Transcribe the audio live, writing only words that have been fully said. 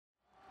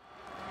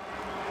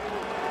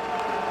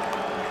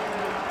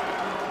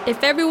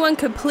If everyone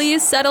could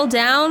please settle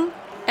down,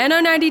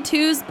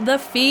 NR92's The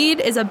Feed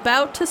is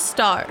about to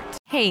start.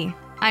 Hey,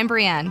 I'm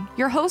Brienne,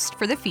 your host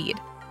for The Feed.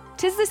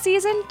 'Tis the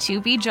season to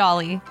be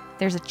jolly.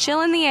 There's a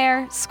chill in the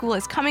air, school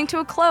is coming to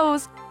a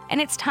close, and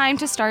it's time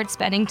to start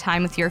spending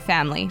time with your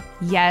family.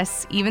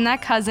 Yes, even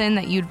that cousin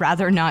that you'd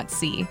rather not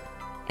see.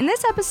 In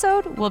this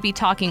episode, we'll be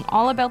talking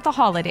all about the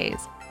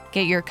holidays.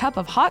 Get your cup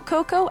of hot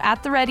cocoa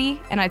at the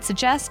ready, and I'd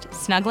suggest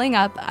snuggling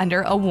up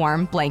under a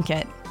warm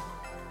blanket.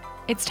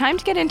 It's time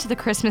to get into the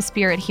Christmas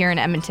spirit here in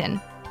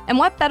Edmonton. And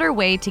what better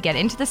way to get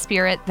into the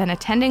spirit than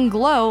attending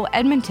Glow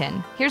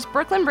Edmonton? Here's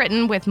Brooklyn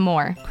Britton with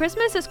more.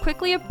 Christmas is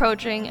quickly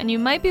approaching, and you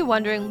might be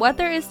wondering what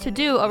there is to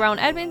do around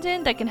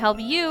Edmonton that can help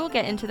you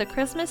get into the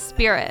Christmas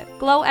spirit.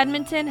 Glow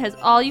Edmonton has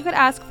all you could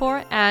ask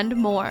for and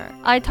more.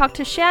 I talked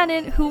to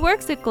Shannon, who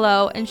works at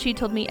Glow, and she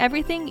told me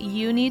everything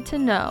you need to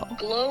know.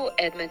 Glow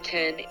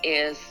Edmonton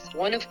is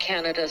one of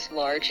Canada's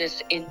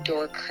largest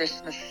indoor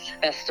Christmas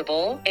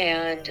festival,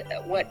 and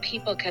what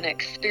people can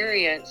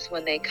experience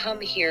when they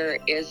come here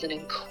is an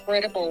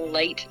incredible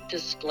light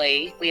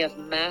display. We have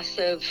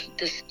massive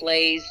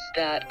displays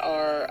that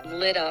are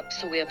lit up,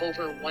 so we have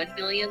over 1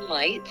 million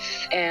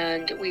lights,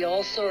 and we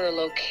also are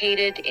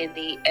located in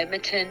the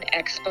Edmonton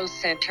Expo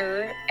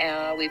Centre.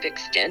 We've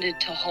extended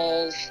to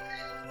halls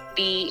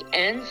B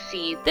and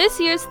C. This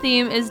year's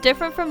theme is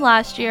different from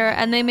last year,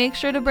 and they make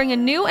sure to bring a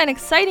new and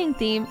exciting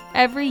theme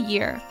every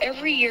year.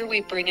 Every year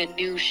we bring a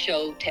new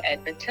show to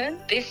Edmonton.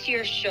 This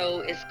year's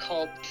show is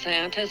called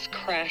Santa's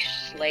Crash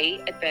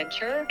Sleigh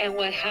Adventure, and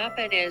what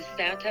happened is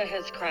Santa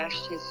has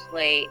crashed his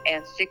sleigh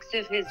and 6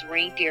 of his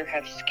reindeer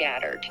have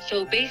scattered.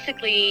 So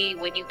basically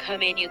when you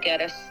come in, you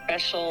get a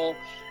special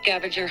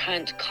scavenger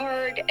hunt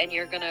card, and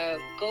you're gonna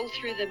go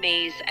through the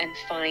maze and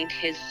find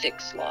his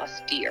 6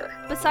 lost deer.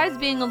 Besides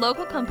being a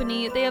local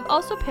company, they have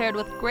also paired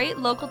with great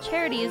local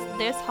charities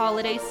this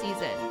holiday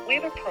season. We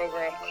have a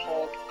program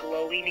called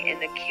Glowing in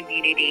the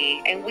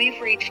Community, and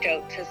we've reached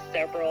out to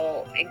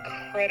several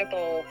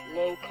incredible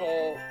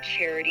local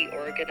charity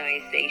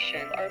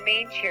organizations. Our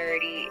main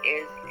charity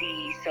is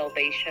the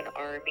Salvation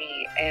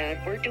Army, and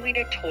we're doing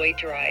a toy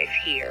drive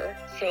here.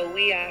 So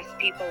we ask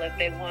people if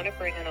they want to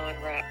bring an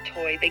unwrapped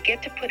toy, they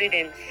get to put it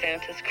in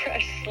Santa's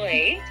Crash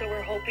Sleigh. So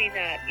we're hoping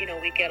that,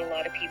 we get a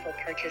lot of people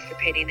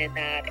participating in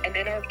that. And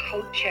then our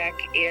coat check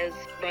is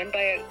run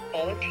by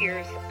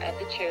volunteers at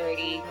the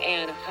charity,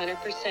 and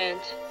 100%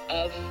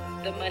 of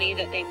the money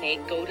that they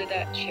make go to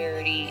that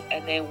charity.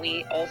 And then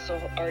we also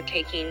are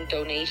taking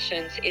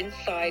donations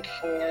inside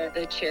for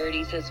the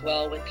charities as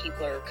well when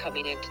people are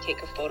coming in to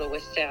take a photo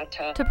with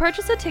Santa. To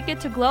purchase a ticket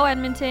to Glow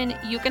Edmonton,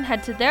 you can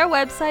head to their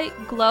website,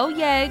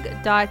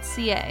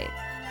 glowyeg.ca.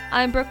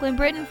 I'm Brooklyn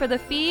Britton for The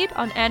Feed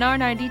on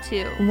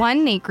NR92.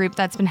 One NATE group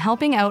that's been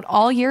helping out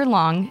all year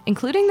long,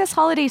 including this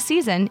holiday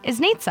season,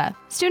 is NATESA.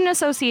 Student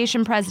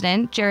Association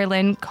President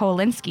Geraldine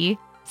Kolinski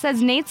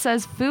says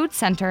NATESA's Food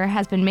Center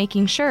has been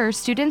making sure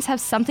students have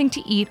something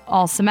to eat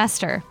all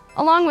semester,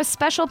 along with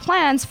special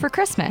plans for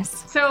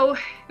Christmas. So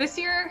this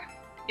year,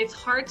 it's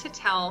hard to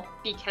tell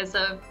because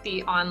of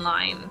the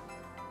online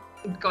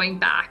going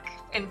back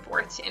and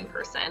forth to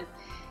in-person.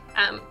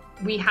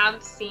 We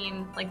have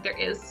seen there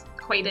is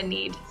quite a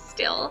need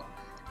still.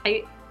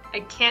 I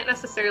can't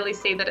necessarily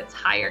say that it's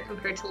higher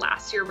compared to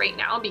last year right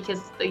now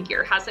because the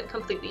year hasn't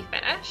completely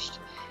finished.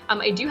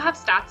 I do have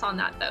stats on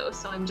that though,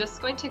 so I'm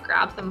just going to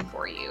grab them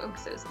for you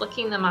because I was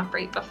looking them up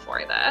right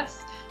before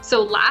this.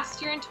 So last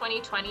year in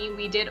 2020,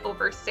 we did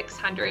over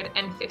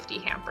 650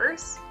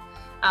 hampers.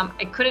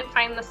 I couldn't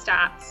find the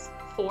stats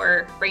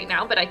for right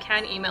now, but I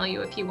can email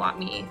you if you want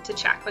me to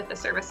check with the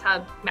Service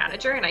Hub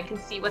manager, and I can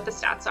see what the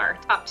stats are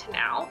up to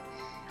now.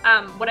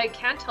 What I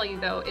can tell you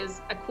though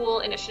is a cool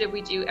initiative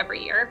we do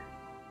every year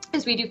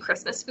is we do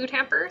Christmas food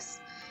hampers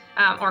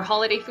or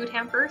holiday food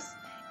hampers.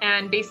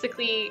 And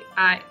basically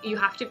you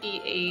have to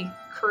be a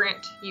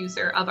current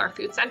user of our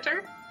food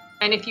center.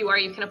 And if you are,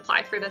 you can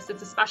apply for this.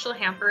 It's a special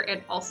hamper.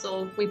 And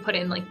also we put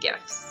in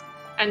gifts.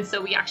 And so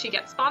we actually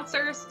get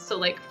sponsors.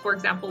 So for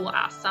example, we'll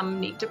ask some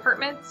NATE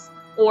departments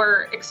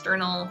or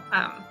external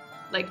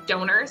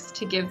donors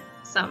to give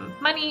some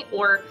money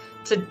or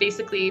to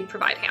basically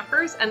provide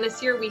hampers. And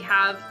this year we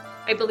have,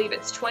 I believe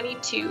it's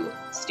 22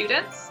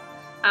 students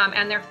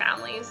and their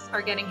families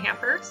are getting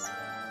hampers.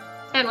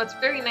 And what's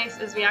very nice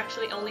is we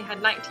actually only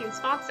had 19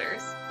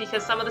 sponsors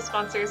because some of the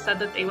sponsors said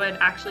that they would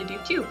actually do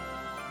 2.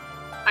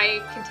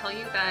 I can tell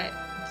you that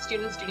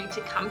students do need to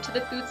come to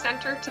the food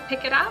center to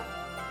pick it up.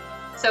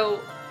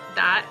 So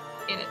that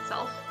in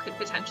itself could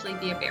potentially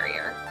be a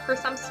barrier for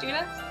some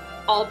students.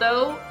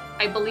 Although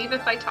I believe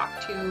if I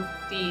talk to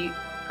the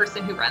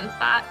person who runs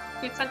that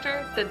food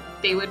center, that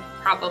they would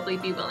probably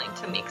be willing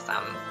to make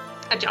some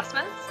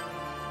adjustments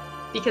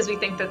because we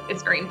think that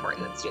it's very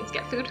important that students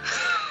get food.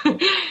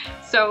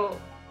 So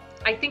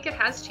I think it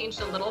has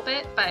changed a little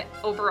bit, but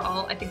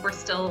overall, I think we're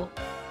still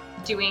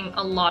doing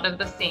a lot of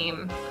the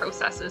same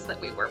processes that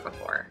we were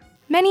before.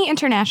 Many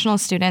international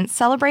students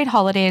celebrate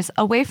holidays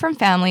away from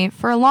family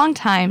for a long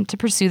time to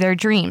pursue their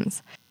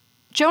dreams.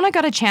 Jonah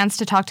got a chance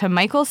to talk to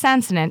Michael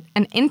Sansonet,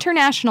 an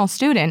international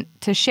student,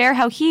 to share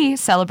how he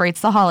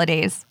celebrates the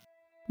holidays.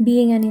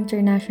 Being an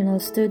international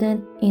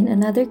student in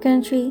another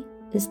country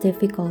is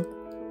difficult,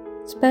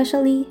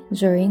 especially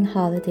during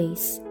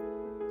holidays.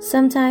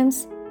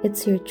 Sometimes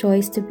it's your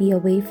choice to be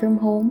away from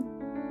home,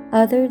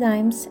 other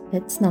times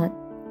it's not.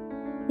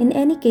 In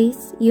any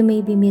case, you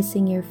may be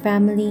missing your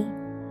family,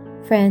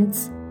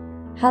 friends,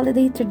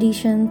 holiday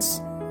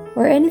traditions,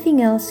 or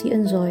anything else you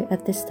enjoy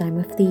at this time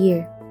of the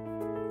year.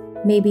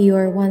 Maybe you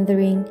are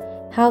wondering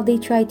how they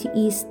try to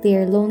ease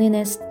their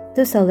loneliness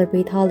to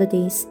celebrate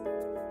holidays.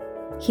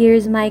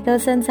 Here's Michael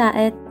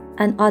Sansaet,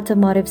 an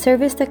automotive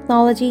service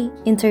technology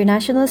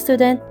international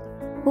student,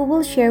 who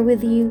will share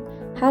with you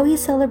how he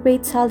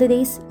celebrates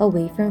holidays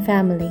away from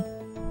family.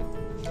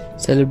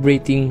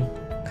 Celebrating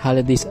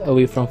holidays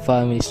away from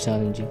family is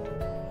challenging.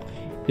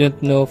 You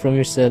don't know from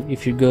yourself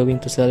if you're going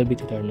to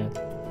celebrate it or not,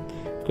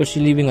 because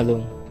you're living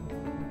alone.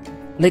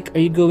 Like, are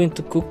you going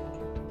to cook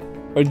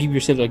or give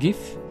yourself a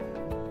gift?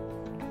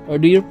 Or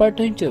do your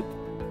part-time job?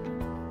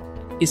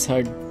 It's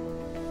hard,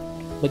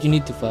 but you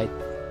need to fight.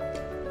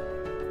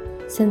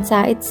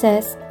 Sansaet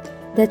says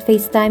that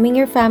FaceTiming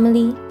your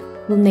family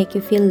will make you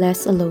feel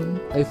less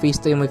alone. I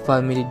FaceTime my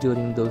family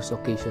during those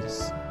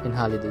occasions and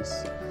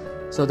holidays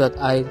so that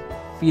I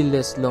feel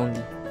less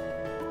lonely.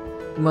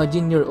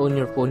 Imagine you're on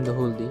your phone the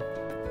whole day.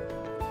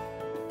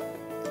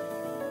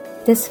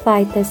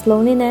 Despite this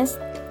loneliness,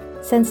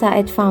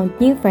 Sansaet found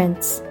new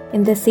friends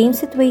in the same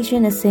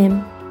situation as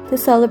him to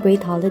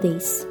celebrate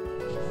holidays.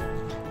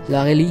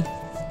 Luckily,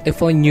 I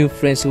found new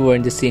friends who were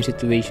in the same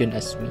situation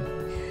as me.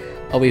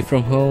 Away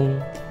from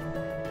home,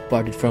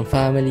 parted from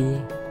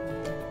family.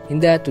 In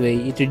that way,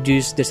 it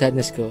reduced the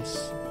sadness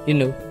cause.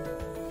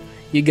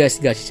 You guys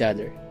got each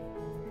other.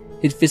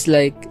 It feels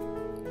like,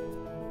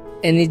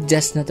 and it's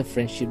just not a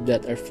friendship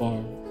that are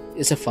formed.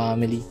 It's a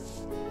family.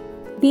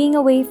 Being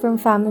away from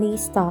family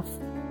is tough,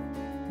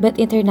 but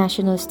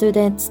international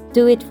students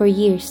do it for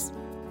years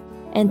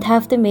and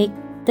have to make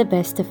the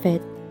best of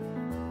it.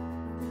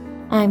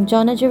 I'm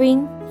Jonna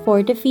Jaring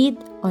for The Feed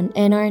on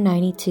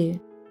NR92.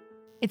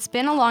 It's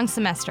been a long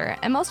semester,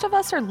 and most of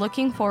us are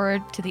looking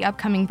forward to the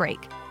upcoming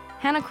break.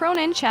 Hannah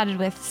Cronin chatted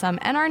with some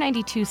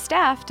NR92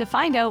 staff to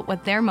find out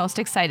what they're most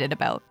excited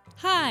about.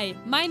 Hi,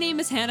 my name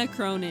is Hannah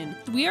Cronin.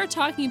 We are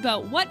talking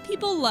about what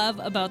people love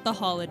about the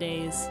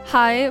holidays.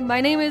 Hi, my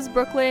name is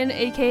Brooklyn,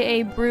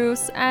 aka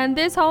Bruce, and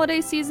this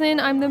holiday season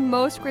I'm the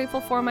most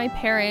grateful for my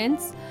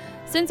parents.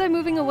 Since I'm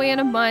moving away in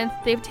a month,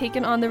 they've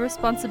taken on the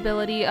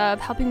responsibility of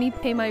helping me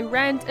pay my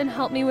rent and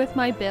help me with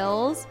my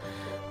bills.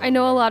 I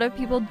know a lot of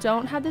people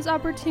don't have this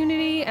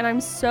opportunity, and I'm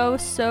so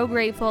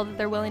grateful that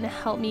they're willing to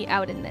help me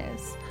out in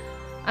this.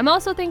 I'm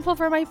also thankful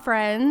for my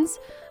friends.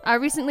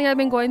 Recently I've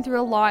been going through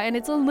a lot and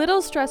it's a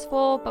little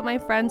stressful, but my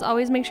friends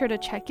always make sure to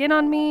check in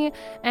on me,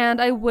 and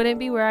I wouldn't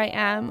be where I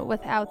am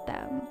without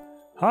them.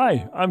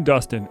 Hi, I'm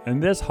Dustin,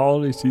 and this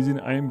holiday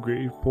season I am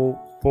grateful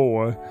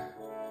for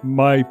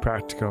my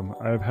practicum.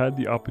 I've had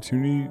the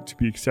opportunity to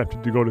be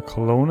accepted to go to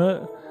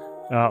Kelowna.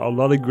 A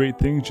lot of great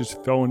things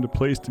just fell into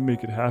place to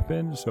make it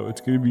happen, so it's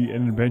going to be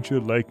an adventure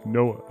like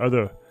no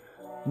other.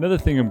 Another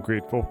thing I'm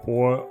grateful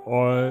for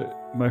are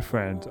my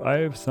friends. I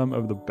have some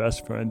of the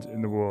best friends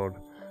in the world.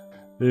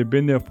 They've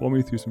been there for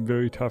me through some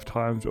very tough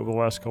times over the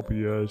last couple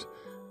of years,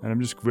 and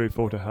I'm just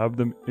grateful to have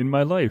them in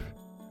my life.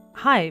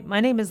 Hi, my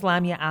name is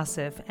Lamia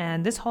Asif,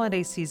 and this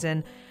holiday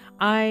season,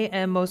 I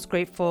am most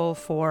grateful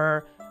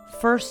for,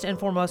 first and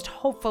foremost,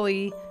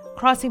 hopefully,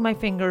 crossing my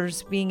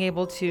fingers, being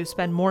able to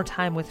spend more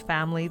time with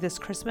family this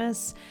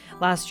Christmas.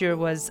 Last year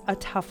was a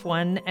tough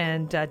one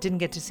and didn't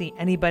get to see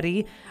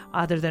anybody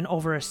other than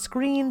over a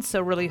screen,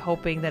 so really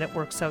hoping that it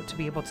works out to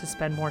be able to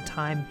spend more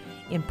time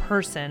in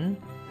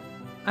person.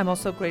 I'm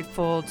also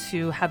grateful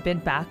to have been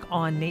back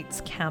on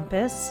NAIT's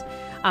campus.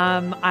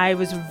 I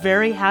was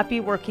very happy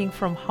working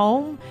from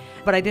home,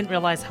 but I didn't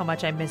realize how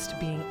much I missed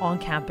being on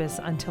campus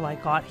until I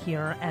got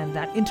here, and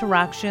that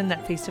interaction,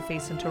 that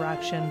face-to-face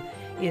interaction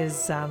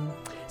is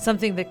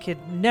something that could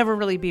never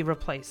really be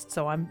replaced.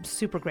 So I'm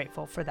super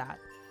grateful for that.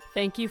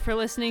 Thank you for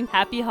listening.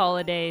 Happy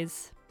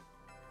holidays.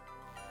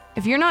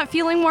 If you're not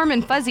feeling warm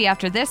and fuzzy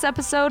after this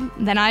episode,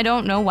 then I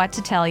don't know what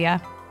to tell ya.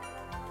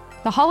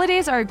 The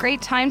holidays are a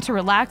great time to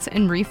relax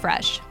and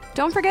refresh.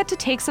 Don't forget to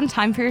take some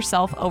time for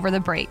yourself over the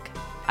break.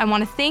 I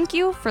want to thank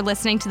you for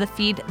listening to The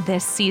Feed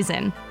this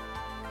season.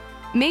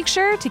 Make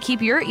sure to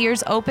keep your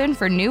ears open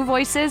for new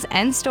voices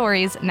and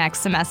stories next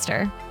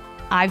semester.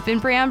 I've been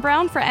Brianne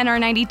Brown for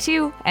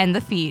NR92 and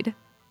The Feed.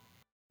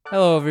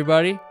 Hello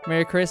everybody,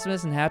 Merry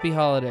Christmas and Happy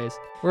Holidays.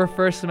 We're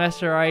first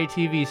semester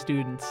IATV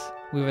students.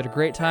 We've had a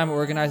great time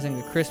organizing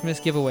a Christmas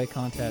giveaway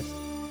contest.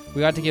 We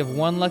got to give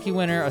one lucky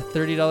winner a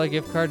 $30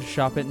 gift card to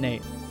Shop at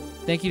NAIT.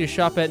 Thank you to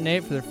Shop at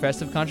NAIT for their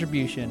festive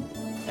contribution.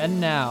 And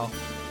now,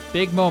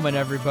 big moment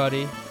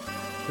everybody.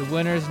 The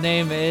winner's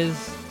name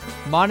is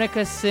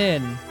Monica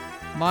Sin.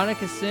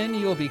 Monica Sin,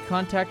 you will be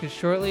contacted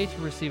shortly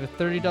to receive a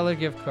 $30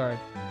 gift card.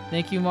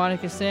 Thank you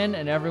Monica Sin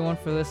and everyone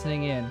for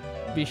listening in.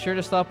 Be sure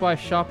to stop by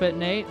Shop at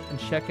NAIT and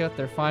check out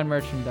their fine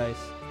merchandise.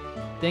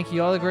 Thank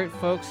you all the great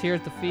folks here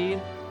at the feed.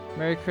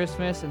 Merry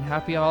Christmas and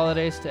happy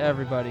holidays to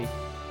everybody.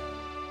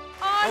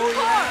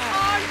 Encore!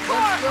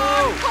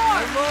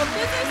 I love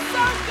this is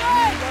so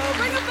good!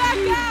 Bring it back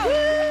out!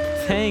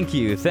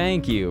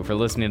 Thank you for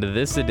listening to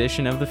this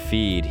edition of The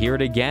Feed. Hear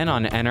it again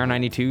on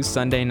NR92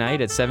 Sunday night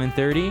at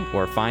 7:30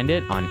 or find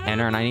it on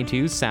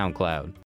NR92 SoundCloud.